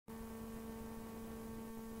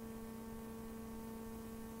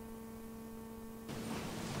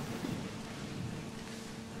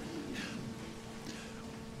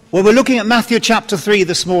Well, we're looking at Matthew chapter 3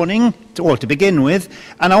 this morning, to begin with,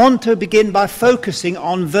 and I want to begin by focusing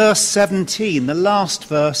on verse 17, the last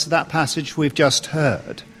verse of that passage we've just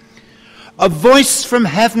heard. A voice from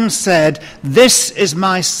heaven said, "This is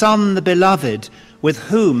my Son, the beloved, with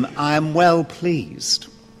whom I am well pleased."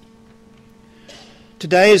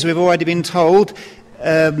 Today, as we've already been told,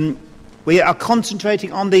 we are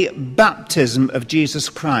concentrating on the baptism of Jesus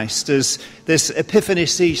Christ as this Epiphany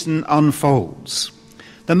season unfolds.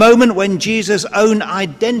 The moment when Jesus' own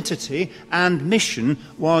identity and mission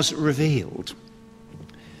was revealed.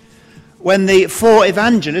 When the four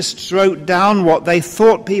evangelists wrote down what they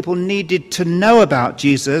thought people needed to know about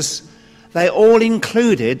Jesus, they all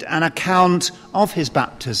included an account of his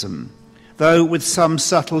baptism, though with some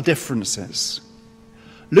subtle differences.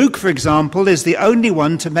 Luke, for example, is the only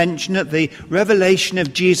one to mention that the revelation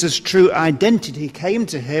of Jesus' true identity came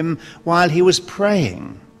to him while he was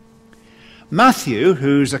praying. Matthew,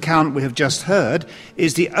 whose account we have just heard,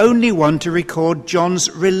 is the only one to record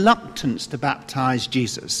John's reluctance to baptize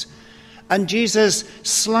Jesus, and Jesus'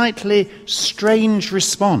 slightly strange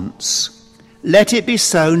response, "Let it be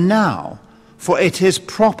so now, for it is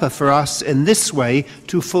proper for us in this way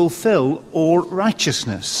to fulfill all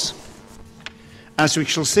righteousness." As we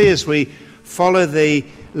shall see as we follow the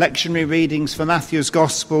lectionary readings for Matthew's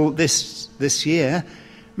Gospel this year,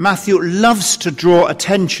 Matthew loves to draw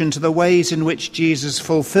attention to the ways in which Jesus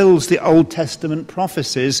fulfills the Old Testament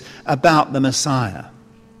prophecies about the Messiah.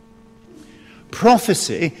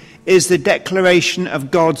 Prophecy is the declaration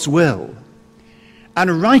of God's will,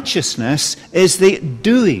 and righteousness is the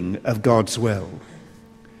doing of God's will.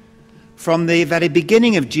 From the very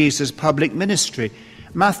beginning of Jesus' public ministry,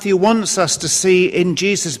 Matthew wants us to see in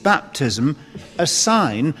Jesus' baptism a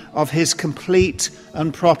sign of his complete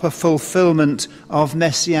and proper fulfillment of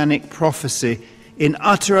messianic prophecy in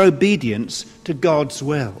utter obedience to God's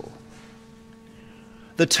will.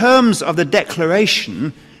 The terms of the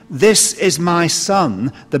declaration, "This is my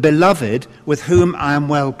Son, the beloved, with whom I am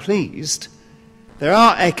well pleased," there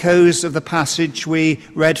are echoes of the passage we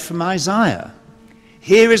read from Isaiah.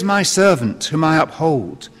 "Here is my servant whom I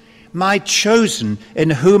uphold, my chosen in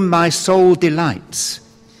whom my soul delights.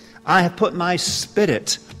 I have put my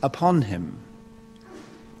spirit upon him."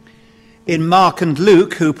 In Mark and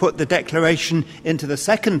Luke, who put the declaration into the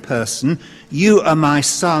second person, "You are my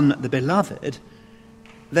Son, the beloved,"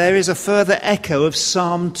 there is a further echo of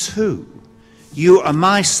Psalm 2. "You are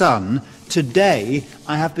my Son, today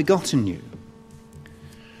I have begotten you."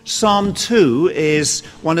 Psalm 2 is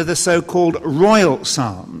one of the so-called royal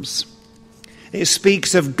psalms. It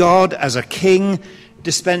speaks of God as a king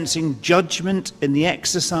dispensing judgment in the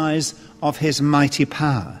exercise of his mighty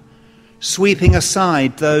power, sweeping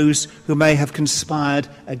aside those who may have conspired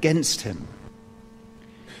against him.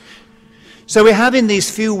 So we have in these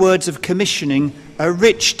few words of commissioning a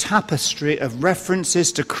rich tapestry of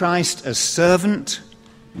references to Christ as servant,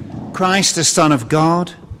 Christ as Son of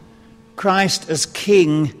God, Christ as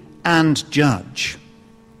King and Judge.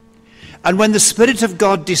 And when the Spirit of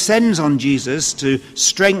God descends on Jesus to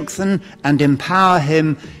strengthen and empower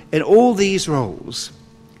him in all these roles,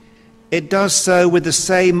 it does so with the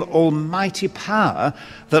same almighty power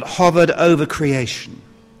that hovered over creation,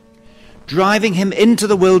 driving him into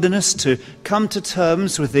the wilderness to come to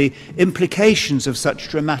terms with the implications of such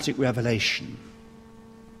dramatic revelation.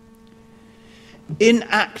 In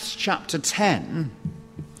Acts chapter 10,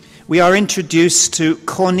 we are introduced to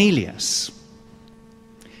Cornelius.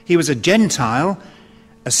 He was a Gentile,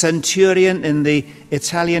 a centurion in the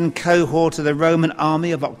Italian cohort of the Roman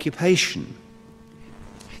army of occupation.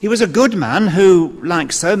 He was a good man who,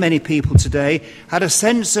 like so many people today, had a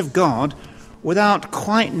sense of God without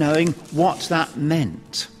quite knowing what that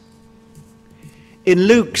meant. In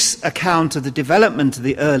Luke's account of the development of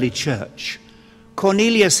the early church,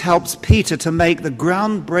 Cornelius helps Peter to make the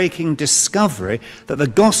groundbreaking discovery that the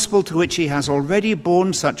gospel to which he has already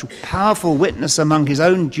borne such powerful witness among his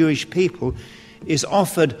own Jewish people is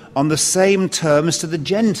offered on the same terms to the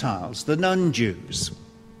Gentiles, the non-Jews.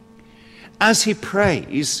 As he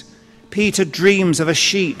prays, Peter dreams of a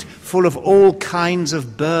sheet full of all kinds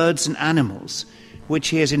of birds and animals, which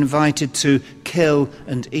he is invited to kill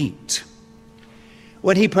and eat.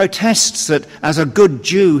 When he protests that as a good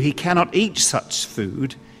Jew he cannot eat such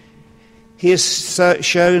food, he is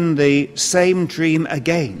shown the same dream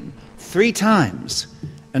again, 3 times,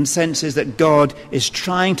 and senses that God is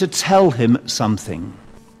trying to tell him something.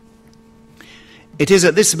 It is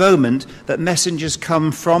at this moment that messengers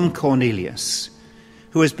come from Cornelius,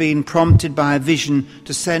 who has been prompted by a vision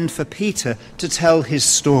to send for Peter to tell his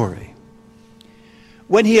story.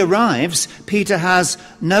 When he arrives, Peter has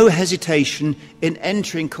no hesitation in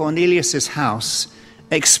entering Cornelius' house,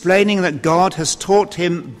 explaining that God has taught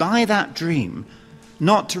him by that dream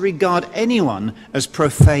not to regard anyone as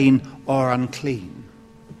profane or unclean.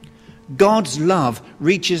 God's love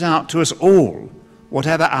reaches out to us all,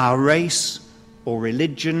 whatever our race or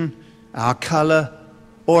religion, our colour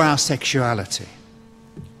or our sexuality.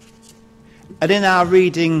 And in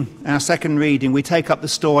our second reading, we take up the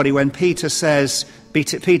story when Peter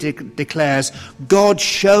declares, God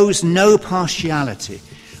shows no partiality,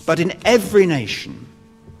 but in every nation,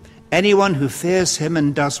 anyone who fears him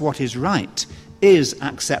and does what is right is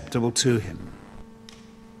acceptable to him.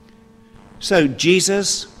 So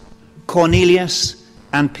Jesus, Cornelius,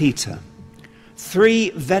 and Peter,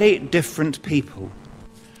 three very different people,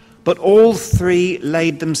 but all three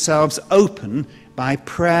laid themselves open by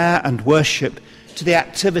prayer and worship to the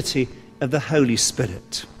activity of the Holy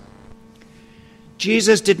Spirit.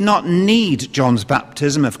 Jesus did not need John's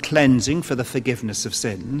baptism of cleansing for the forgiveness of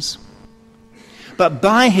sins, but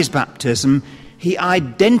by his baptism he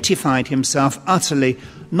identified himself utterly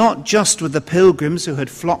not just with the pilgrims who had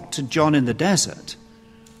flocked to John in the desert,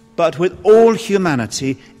 but with all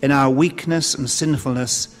humanity in our weakness and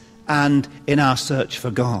sinfulness and in our search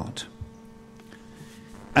for God.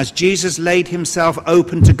 As Jesus laid himself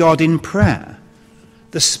open to God in prayer,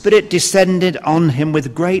 the Spirit descended on him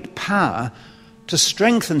with great power to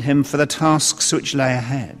strengthen him for the tasks which lay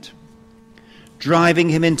ahead, driving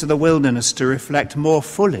him into the wilderness to reflect more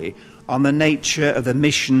fully on the nature of the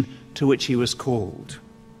mission to which he was called.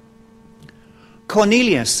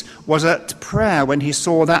 Cornelius was at prayer when he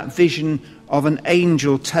saw that vision of an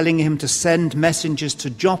angel telling him to send messengers to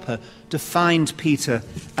Joppa to find Peter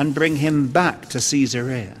and bring him back to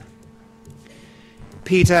Caesarea.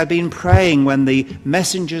 Peter had been praying when the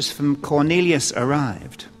messengers from Cornelius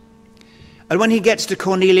arrived. And when he gets to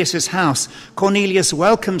Cornelius' house, Cornelius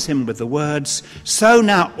welcomes him with the words, "So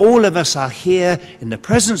now all of us are here in the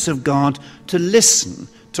presence of God to listen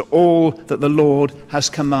to all that the Lord has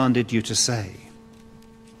commanded you to say."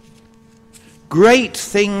 Great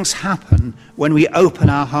things happen when we open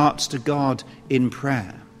our hearts to God in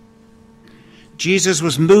prayer. Jesus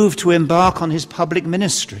was moved to embark on his public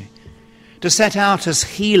ministry, to set out as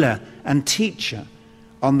healer and teacher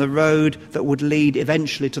on the road that would lead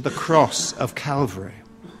eventually to the cross of Calvary.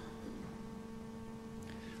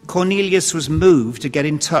 Cornelius was moved to get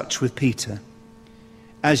in touch with Peter,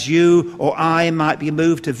 as you or I might be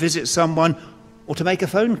moved to visit someone or to make a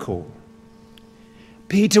phone call.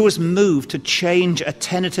 Peter was moved to change a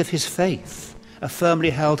tenet of his faith, a firmly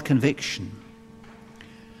held conviction.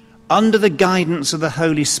 Under the guidance of the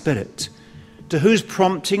Holy Spirit, to whose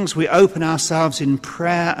promptings we open ourselves in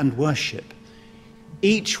prayer and worship,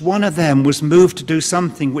 each one of them was moved to do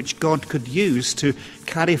something which God could use to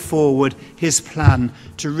carry forward his plan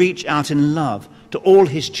to reach out in love to all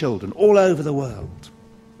his children all over the world.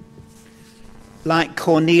 Like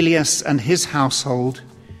Cornelius and his household,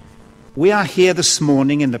 we are here this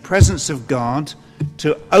morning in the presence of God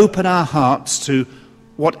to open our hearts to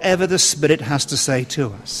whatever the Spirit has to say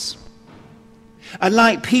to us. And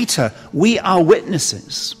like Peter, we are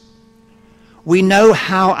witnesses. We know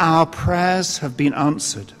how our prayers have been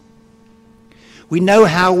answered. We know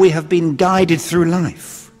how we have been guided through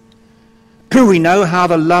life. We know how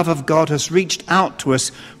the love of God has reached out to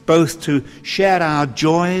us both to share our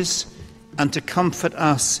joys and to comfort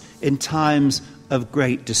us in times of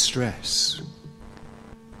great distress.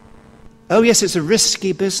 Oh yes, it's a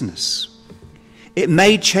risky business. It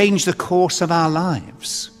may change the course of our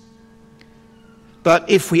lives. But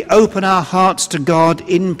if we open our hearts to God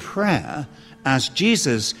in prayer, as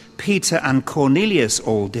Jesus, Peter, and Cornelius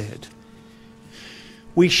all did,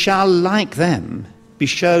 we shall, like them, be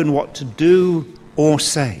shown what to do or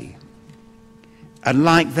say. And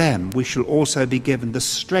like them, we shall also be given the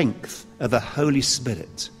strength of the Holy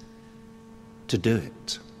Spirit to do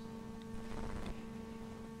it.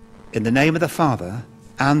 In the name of the Father,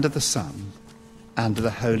 and of the Son, and of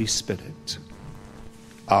the Holy Spirit.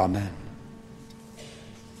 Amen.